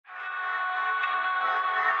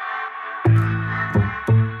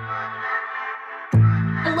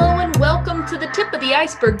Hello and welcome to the Tip of the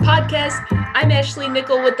Iceberg podcast. I'm Ashley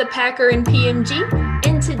Nickel with the Packer and PMG,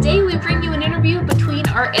 and today we bring you an interview between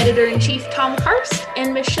our editor-in-chief Tom Karst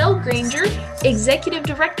and Michelle Grainger, Executive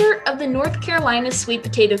Director of the North Carolina Sweet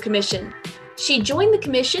Potato Commission. She joined the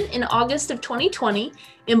commission in August of 2020,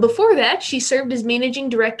 and before that, she served as Managing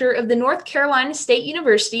Director of the North Carolina State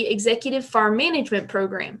University Executive Farm Management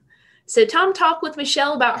Program. So Tom talked with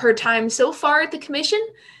Michelle about her time so far at the commission,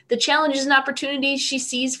 the challenges and opportunities she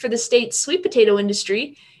sees for the state's sweet potato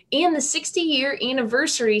industry, and the 60-year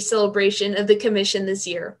anniversary celebration of the commission this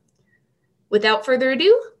year. Without further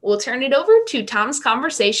ado, we'll turn it over to Tom's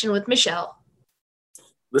conversation with Michelle.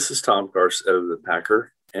 This is Tom Karst of the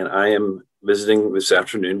Packer, and I am visiting this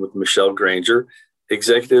afternoon with Michelle Grainger,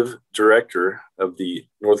 Executive Director of the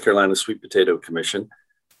North Carolina Sweet Potato Commission.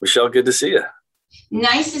 Michelle, good to see you.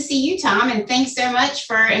 Nice to see you, Tom, and thanks so much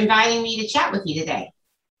for inviting me to chat with you today.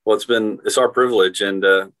 Well, it's our privilege, and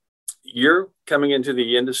you're coming into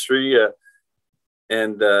the industry,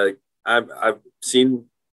 and I've seen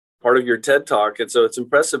part of your TED Talk, and so it's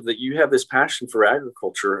impressive that you have this passion for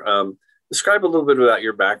agriculture. Describe a little bit about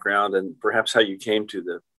your background and perhaps how you came to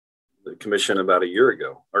the commission about a year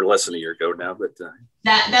ago, or less than a year ago now. But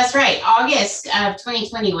that's right. August of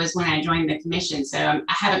 2020 was when I joined the commission, so I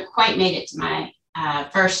haven't quite made it to my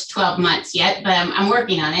first 12 months yet, but I'm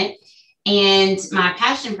working on it. And my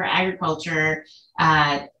passion for agriculture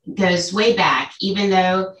goes way back, even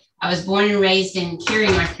though I was born and raised in Cary,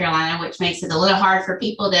 North Carolina, which makes it a little hard for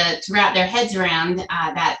people to wrap their heads around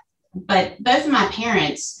that. But both of my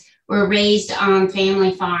parents were raised on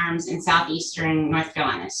family farms in southeastern North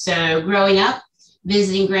Carolina. So growing up,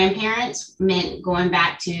 visiting grandparents meant going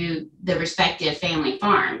back to the respective family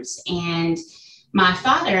farms. And my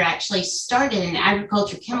father actually started an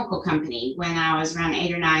agriculture chemical company when I was around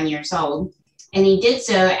 8 or 9 years old, and he did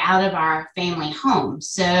so out of our family home.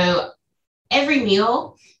 So every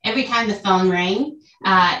meal, every time the phone rang,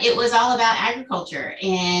 it was all about agriculture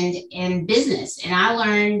and business. And I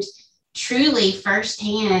learned truly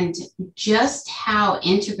firsthand just how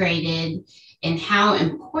integrated and how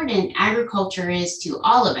important agriculture is to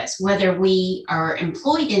all of us, whether we are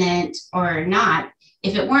employed in it or not.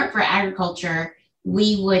 If it weren't for agriculture,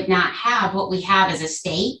 we would not have what we have as a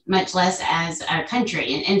state, much less as a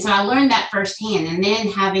country. And so I learned that firsthand. And then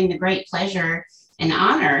having the great pleasure and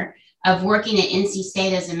honor of working at NC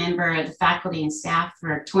State as a member of the faculty and staff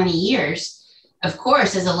for 20 years, of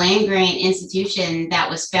course, as a land-grant institution that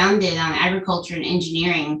was founded on agriculture and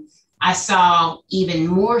engineering, I saw even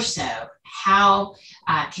more so how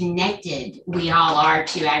connected we all are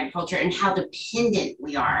to agriculture and how dependent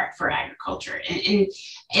we are for agriculture.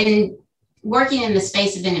 And working in the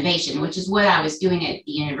space of innovation, which is what I was doing at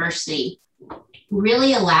the university,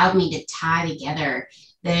 really allowed me to tie together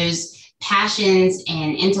those passions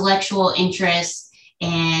and intellectual interests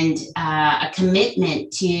and a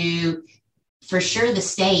commitment to, for sure, the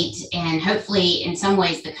state and hopefully in some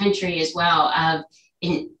ways the country as well, of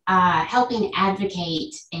helping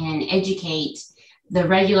advocate and educate the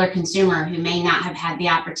regular consumer who may not have had the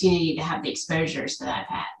opportunity to have the exposures that I've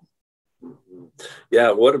had.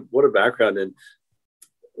 Yeah, what a background. And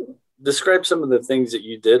describe some of the things that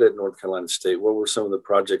you did at North Carolina State. What were some of the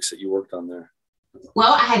projects that you worked on there?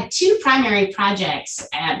 Well, I had two primary projects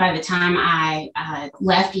by the time I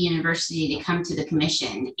left the university to come to the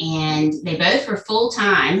commission, and they both were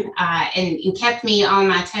full-time and kept me on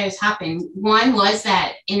my toes hopping. One was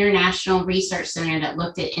that International Research Center that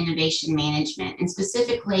looked at innovation management and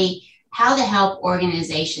specifically how to help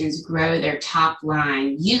organizations grow their top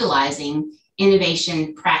line utilizing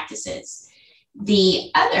innovation practices.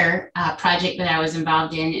 The other project that I was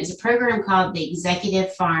involved in is a program called the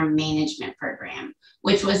Executive Farm Management Program,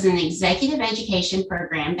 which was an executive education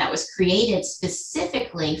program that was created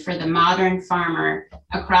specifically for the modern farmer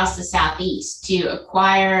across the Southeast to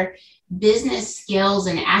acquire business skills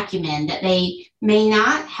and acumen that they may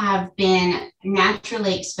not have been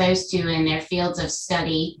naturally exposed to in their fields of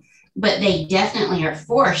study, but they definitely are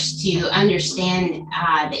forced to understand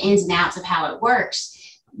the ins and outs of how it works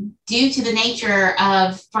due to the nature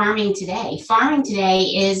of farming today. Farming today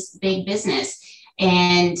is big business,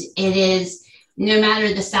 and it is, no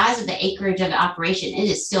matter the size of the acreage of the operation, it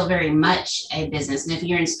is still very much a business. And if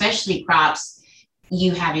you're in specialty crops,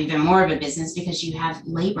 you have even more of a business because you have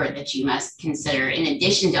labor that you must consider in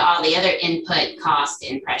addition to all the other input costs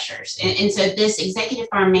and pressures. And so this executive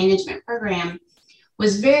farm management program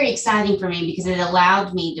was very exciting for me because it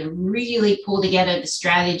allowed me to really pull together the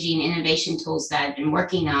strategy and innovation tools that I've been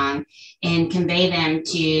working on and convey them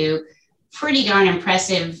to pretty darn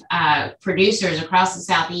impressive producers across the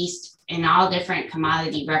Southeast in all different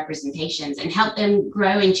commodity representations and help them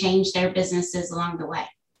grow and change their businesses along the way.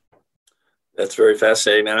 That's very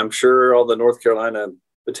fascinating. And I'm sure all the North Carolina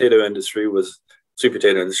sweet potato industry was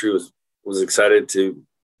excited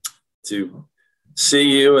to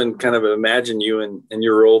see you and kind of imagine you in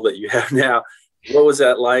your role that you have now. What was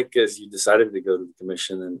that like as you decided to go to the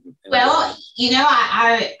commission? Well,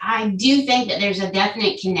 I do think that there's a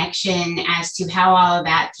definite connection as to how all of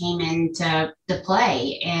that came into the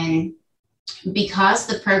play. And because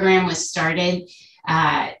the program was started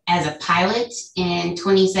as a pilot in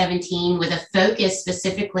 2017 with a focus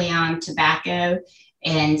specifically on tobacco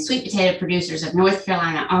and sweet potato producers of North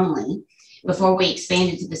Carolina only, before we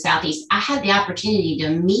expanded to the Southeast, I had the opportunity to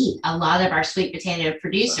meet a lot of our sweet potato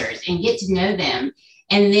producers and get to know them.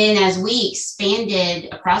 And then as we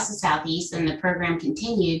expanded across the Southeast and the program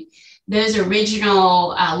continued, those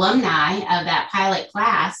original alumni of that pilot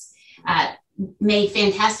class made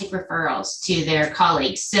fantastic referrals to their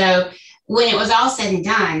colleagues. So when it was all said and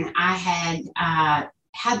done, I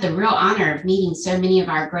had the real honor of meeting so many of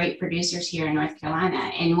our great producers here in North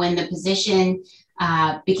Carolina. And when the position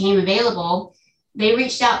became available, they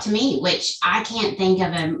reached out to me, which I can't think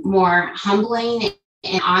of a more humbling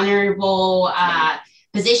and honorable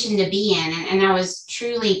position to be in. And I was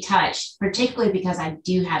truly touched, particularly because I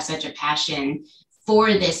do have such a passion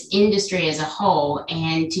for this industry as a whole,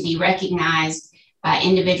 and to be recognized by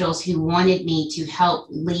individuals who wanted me to help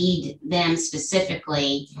lead them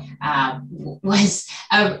specifically was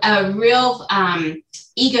a real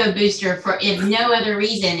ego booster, for if no other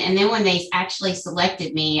reason. And then when they actually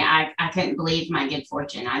selected me, I couldn't believe my good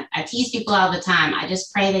fortune. I tease people all the time. I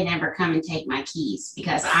just pray they never come and take my keys,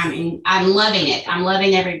 because I'm loving it. I'm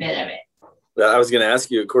loving every bit of it. I was going to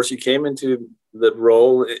ask you, of course, you came into the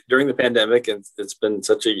role during the pandemic, and it's been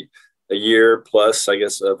such a year plus, I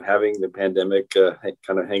guess, of having the pandemic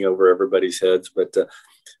kind of hang over everybody's heads. But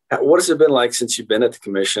what has it been like since you've been at the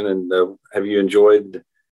commission, and have you enjoyed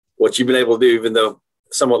what you've been able to do, even though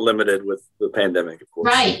somewhat limited with the pandemic, of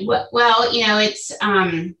course? Right. Well,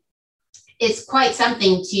 it's quite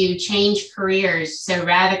something to change careers so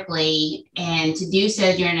radically, and to do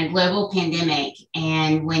so during a global pandemic.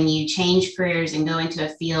 And when you change careers and go into a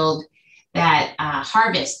field that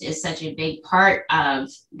harvest is such a big part of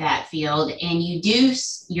that field, and you do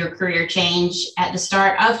your career change at the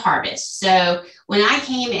start of harvest. So when I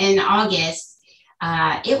came in August,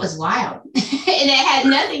 it was wild. And it had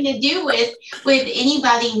nothing to do with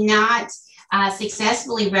anybody not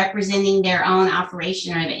successfully representing their own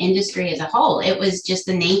operation or the industry as a whole. It was just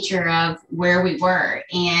the nature of where we were.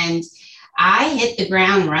 And I hit the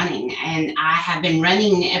ground running, and I have been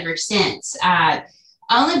running ever since,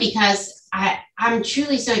 only because I'm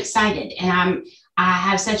truly so excited, and I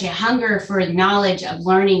have such a hunger for knowledge of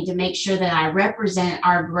learning to make sure that I represent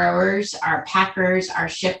our growers, our packers, our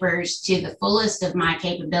shippers to the fullest of my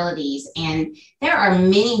capabilities. And there are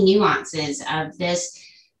many nuances of this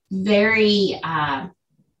very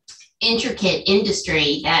intricate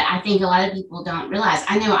industry that I think a lot of people don't realize.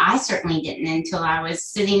 I know I certainly didn't until I was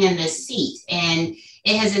sitting in this seat, and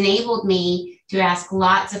it has enabled me to ask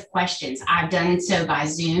lots of questions. I've done so by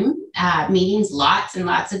Zoom meetings, lots and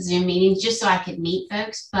lots of Zoom meetings, just so I could meet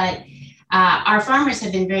folks. But our farmers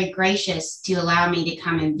have been very gracious to allow me to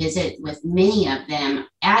come and visit with many of them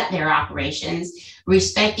at their operations,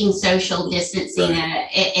 respecting social distancing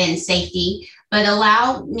and safety, but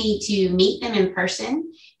allow me to meet them in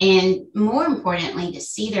person, and more importantly, to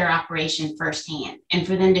see their operation firsthand, and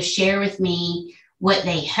for them to share with me what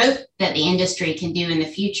they hope that the industry can do in the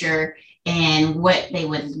future, and what they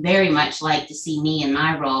would very much like to see me in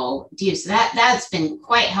my role do. So that's been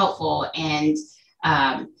quite helpful, and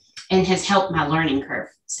has helped my learning curve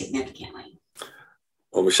significantly.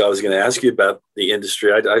 Well, Michelle, I was going to ask you about the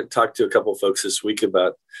industry. I talked to a couple of folks this week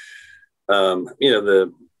about,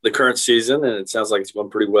 the current season, and it sounds like it's going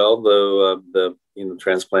pretty well, though the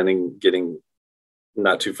transplanting getting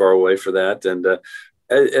not too far away for that. And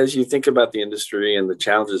as you think about the industry and the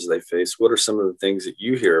challenges they face, what are some of the things that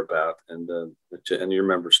you hear about and your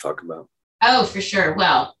members talk about? Oh, for sure.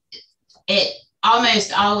 Well, it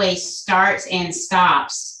almost always starts and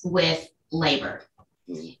stops with labor.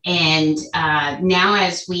 And now,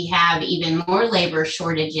 as we have even more labor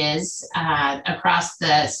shortages across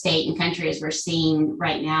the state and country, as we're seeing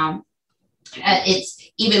right now,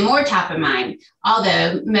 it's even more top of mind.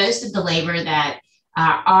 Although most of the labor that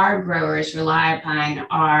our growers rely upon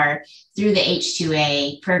are through the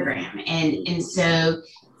H-2A program. And so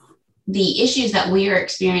the issues that we are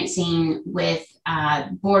experiencing with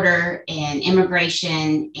border and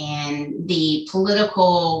immigration and the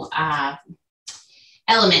political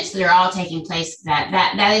elements that are all taking place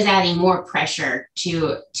that is adding more pressure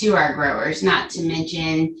to our growers, not to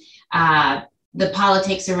mention the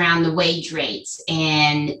politics around the wage rates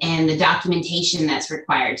and the documentation that's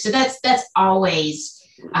required. So that's always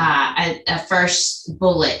a first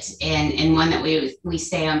bullet and one that we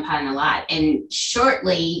stay upon a lot. And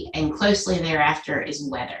shortly and closely thereafter is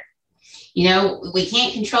weather. You know, we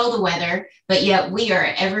can't control the weather, but yet we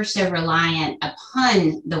are ever so reliant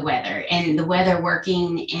upon the weather and the weather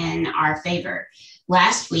working in our favor.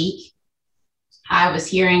 Last week, I was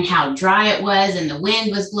hearing how dry it was and the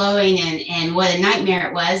wind was blowing and what a nightmare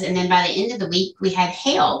it was. And then by the end of the week, we had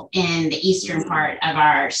hail in the eastern part of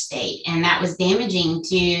our state. And that was damaging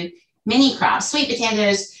to many crops. Sweet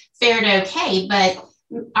potatoes fared okay, but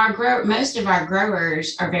most of our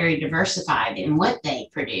growers are very diversified in what they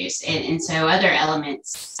produce. And so other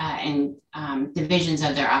elements and divisions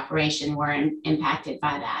of their operation were impacted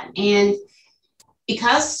by that. And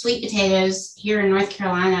because sweet potatoes here in North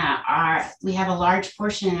Carolina we have a large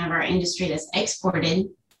portion of our industry that's exported,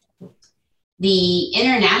 the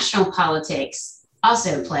international politics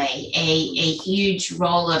also play a huge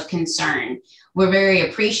role of concern. We're very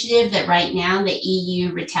appreciative that right now the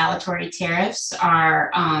EU retaliatory tariffs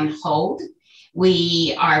are on hold.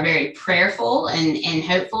 We are very prayerful and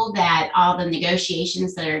hopeful that all the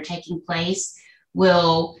negotiations that are taking place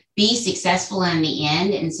will be successful in the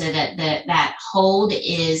end, and so that that hold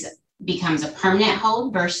becomes a permanent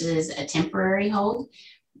hold versus a temporary hold.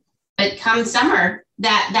 But come summer,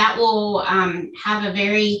 that will have a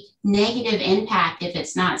very negative impact if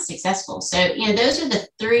it's not successful. So, you know, those are the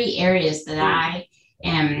three areas that I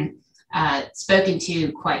am spoken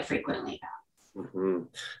to quite frequently about. Mm-hmm.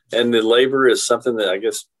 And the labor is something that I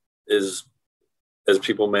guess is, as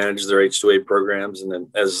people manage their H-2A programs, and then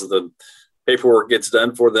as the paperwork gets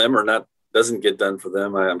done for them or doesn't get done for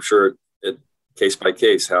them, I'm sure it case by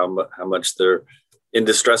case how much they're in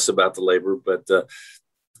distress about the labor. But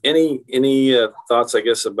any thoughts, I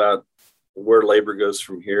guess, about where labor goes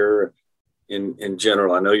from here in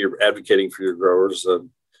general? I know you're advocating for your growers.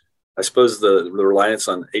 I suppose the reliance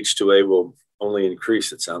on H-2A will only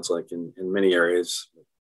increase, it sounds like, in many areas.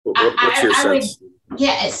 What's your sense?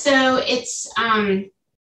 So it's,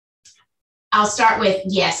 I'll start with,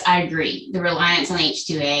 yes, I agree. The reliance on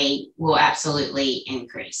H-2A will absolutely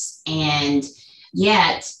increase. And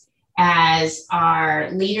yet, as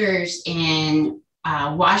our leaders in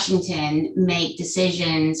Washington make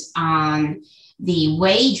decisions on the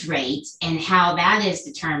wage rate and how that is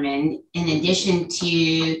determined, in addition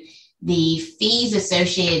to the fees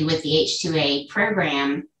associated with the H-2A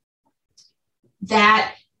program,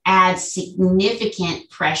 that adds significant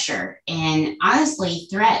pressure and honestly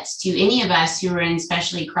threats to any of us who are in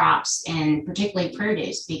specialty crops and particularly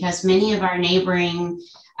produce, because many of our neighboring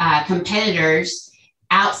competitors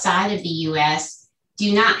outside of the U.S.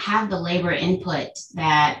 do not have the labor input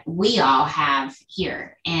that we all have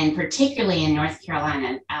here, and particularly in North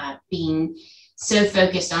Carolina, being so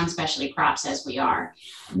focused on specialty crops as we are,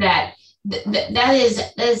 that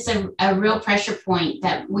is a real pressure point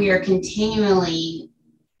that we are continually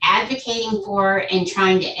advocating for and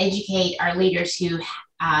trying to educate our leaders who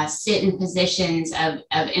sit in positions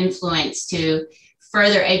of influence to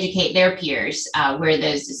further educate their peers where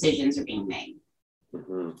those decisions are being made.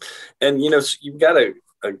 Mm-hmm. And, you know, you've got a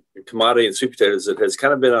commodity in sweet potatoes that has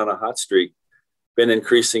kind of been on a hot streak, been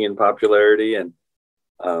increasing in popularity and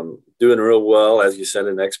doing real well, as you said,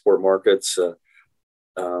 in export markets.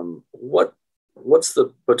 What's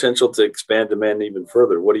the potential to expand demand even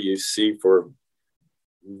further? What do you see for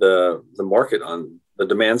the market on the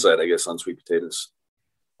demand side, I guess, on sweet potatoes?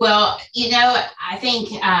 Well, you know, I think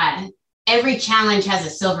every challenge has a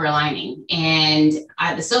silver lining, and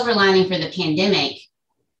the silver lining for the pandemic,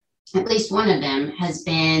 at least one of them, has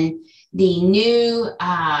been the new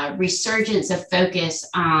resurgence of focus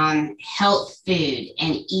on health food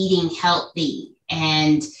and eating healthy,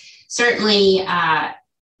 and certainly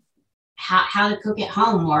how to cook at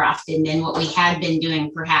home more often than what we had been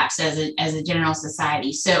doing perhaps as a general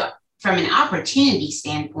society. So from an opportunity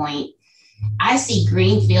standpoint, I see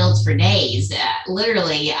green fields for days,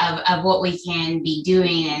 literally, of what we can be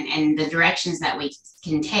doing and the directions that we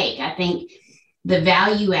can take. I think the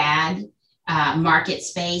value add market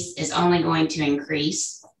space is only going to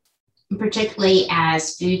increase, particularly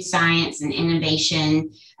as food science and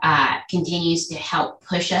innovation continues to help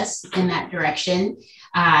push us in that direction.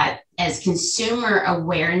 As consumer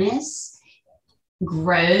awareness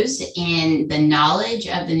grows in the knowledge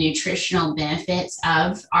of the nutritional benefits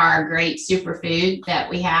of our great superfood that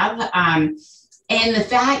we have, and the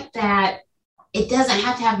fact that it doesn't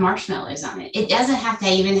have to have marshmallows on it. It doesn't have to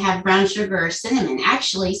even have brown sugar or cinnamon.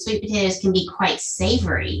 Actually, sweet potatoes can be quite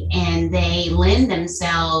savory, and they lend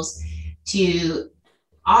themselves to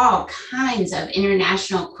all kinds of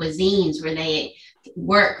international cuisines where they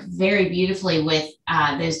work very beautifully with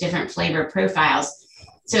those different flavor profiles.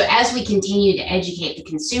 So as we continue to educate the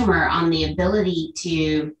consumer on the ability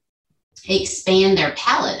to expand their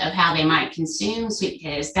palette of how they might consume sweet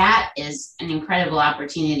potatoes, that is an incredible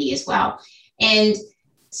opportunity as well. And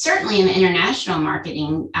certainly in the international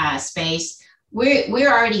marketing space,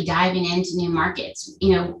 we're already diving into new markets.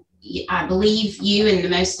 You know, I believe you and the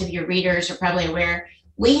most of your readers are probably aware,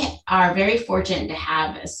 we are very fortunate to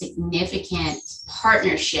have a significant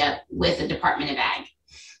partnership with the Department of Ag.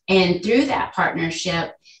 And through that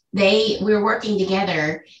partnership, we're working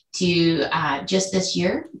together to just this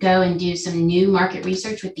year go and do some new market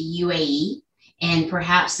research with the UAE and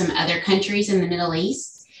perhaps some other countries in the Middle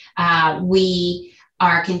East. We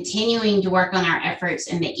are continuing to work on our efforts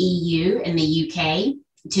in the EU and the UK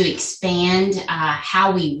to expand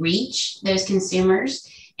how we reach those consumers.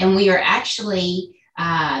 And we are actually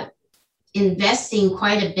investing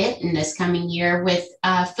quite a bit in this coming year with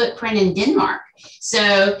footprint in Denmark.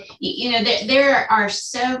 So, you know, there are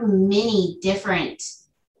so many different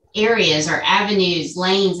areas or avenues,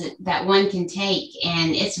 lanes that one can take.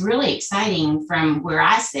 And it's really exciting from where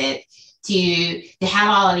I sit to have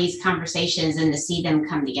all of these conversations and to see them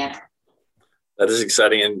come together. That is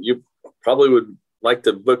exciting. And you probably would like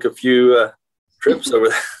to book a few trips over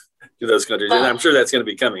to those countries. And I'm sure that's going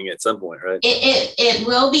to be coming at some point, right? It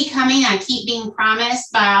will be coming. I keep being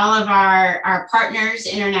promised by all of our partners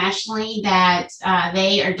internationally that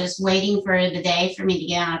they are just waiting for the day for me to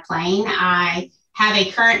get on a plane. I have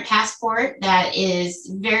a current passport that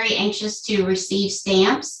is very anxious to receive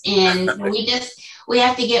stamps. And we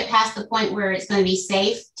have to get past the point where it's going to be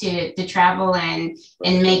safe to travel and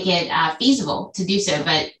make it feasible to do so.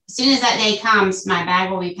 But as soon as that day comes, my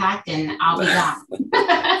bag will be packed and I'll be gone.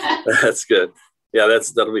 That's good. Yeah,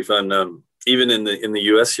 that'll be fun. Even in the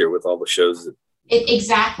US here with all the shows.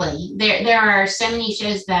 Exactly. There are so many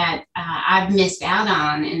shows that I've missed out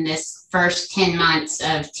on in this first 10 months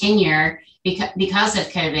of tenure because of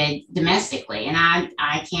COVID domestically. And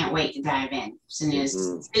I can't wait to dive in as soon as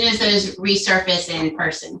those resurface in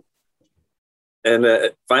person. And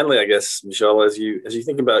finally, I guess, Michelle, as you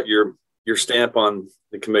think about your stamp on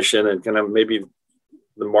the commission and kind of maybe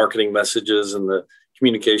the marketing messages and the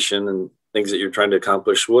communication and things that you're trying to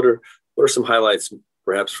accomplish, what are some highlights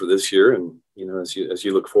perhaps for this year and, you know, as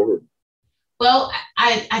you look forward? Well,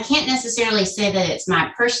 I can't necessarily say that it's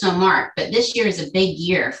my personal mark, but this year is a big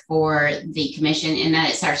year for the commission in that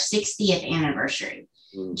it's our 60th anniversary.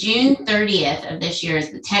 June 30th of this year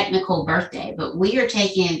is the technical birthday, but we are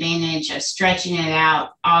taking advantage of stretching it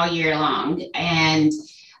out all year long. And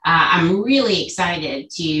I'm really excited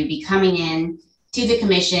to be coming in to the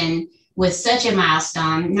commission with such a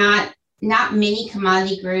milestone. Not many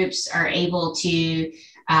commodity groups are able to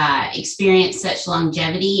experience such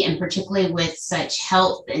longevity, and particularly with such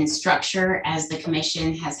health and structure as the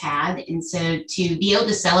commission has had. And so to be able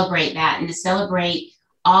to celebrate that and to celebrate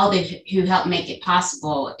all who helped make it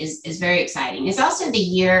possible is very exciting. It's also the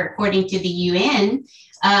year, according to the UN,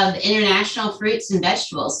 of international fruits and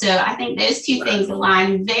vegetables. So I think those two things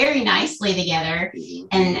align very nicely together.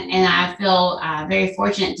 And I feel very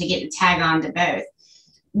fortunate to get to tag on to both.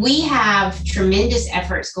 We have tremendous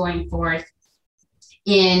efforts going forth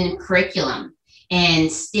in curriculum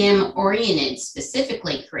and STEM-oriented,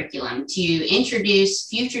 specifically curriculum, to introduce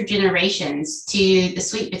future generations to the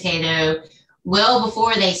sweet potato well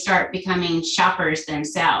before they start becoming shoppers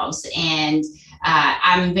themselves. And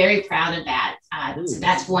I'm very proud of that. So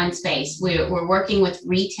that's one space. We're working with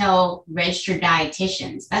retail registered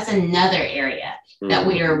dietitians. That's another area that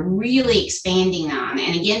we are really expanding on.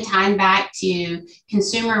 And again, tying back to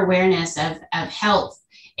consumer awareness of health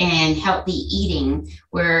and healthy eating,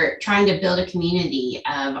 we're trying to build a community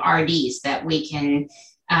of RDs that we can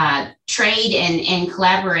trade and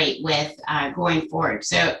collaborate with going forward.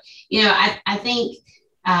 So, you know, I think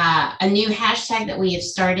a new hashtag that we have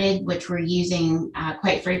started, which we're using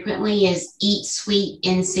quite frequently, is Eat Sweet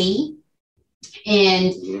NC.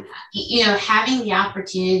 And, you know, having the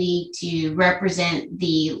opportunity to represent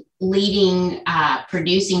the leading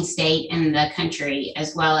producing state in the country,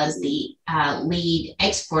 as well as the lead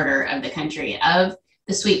exporter of the country of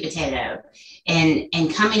the sweet potato,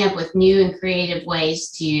 and coming up with new and creative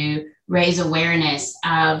ways to raise awareness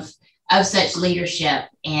of such leadership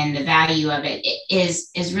and the value of it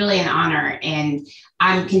is really an honor. And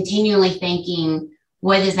I'm continually thanking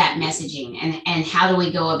what is that messaging and how do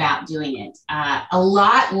we go about doing it? A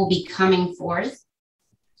lot will be coming forth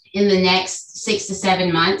in the next 6 to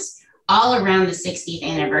 7 months, all around the 60th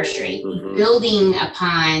anniversary, building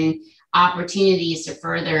upon opportunities to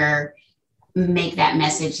further make that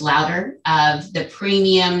message louder of the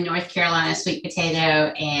premium North Carolina sweet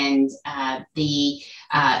potato and the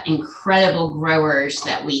incredible growers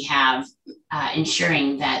that we have,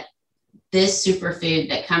 ensuring that this superfood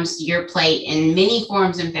that comes to your plate in many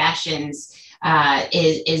forms and fashions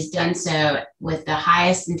is done so with the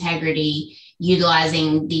highest integrity,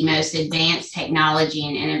 utilizing the most advanced technology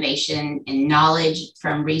and innovation and knowledge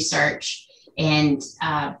from research, and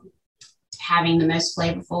having the most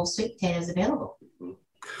flavorful sweet potatoes available.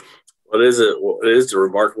 Well, it is a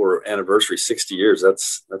remarkable anniversary, 60 years.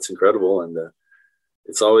 That's incredible, and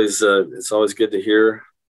it's always good to hear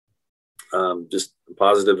just a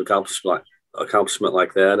positive accomplishment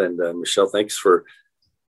like that. And Michelle, thanks for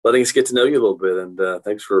letting us get to know you a little bit, and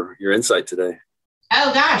thanks for your insight today.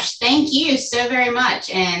 Oh gosh, thank you so very much.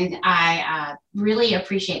 And I really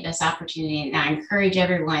appreciate this opportunity. And I encourage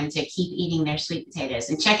everyone to keep eating their sweet potatoes,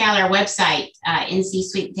 and check out our website,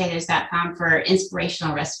 ncsweetpotatoes.com, for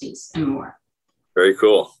inspirational recipes and more. Very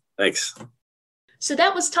cool. Thanks. So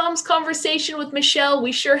that was Tom's conversation with Michelle.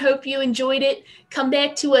 We sure hope you enjoyed it. Come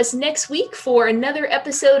back to us next week for another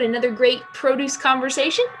episode, another great produce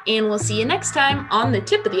conversation, and we'll see you next time on the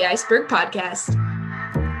Tip of the Iceberg podcast.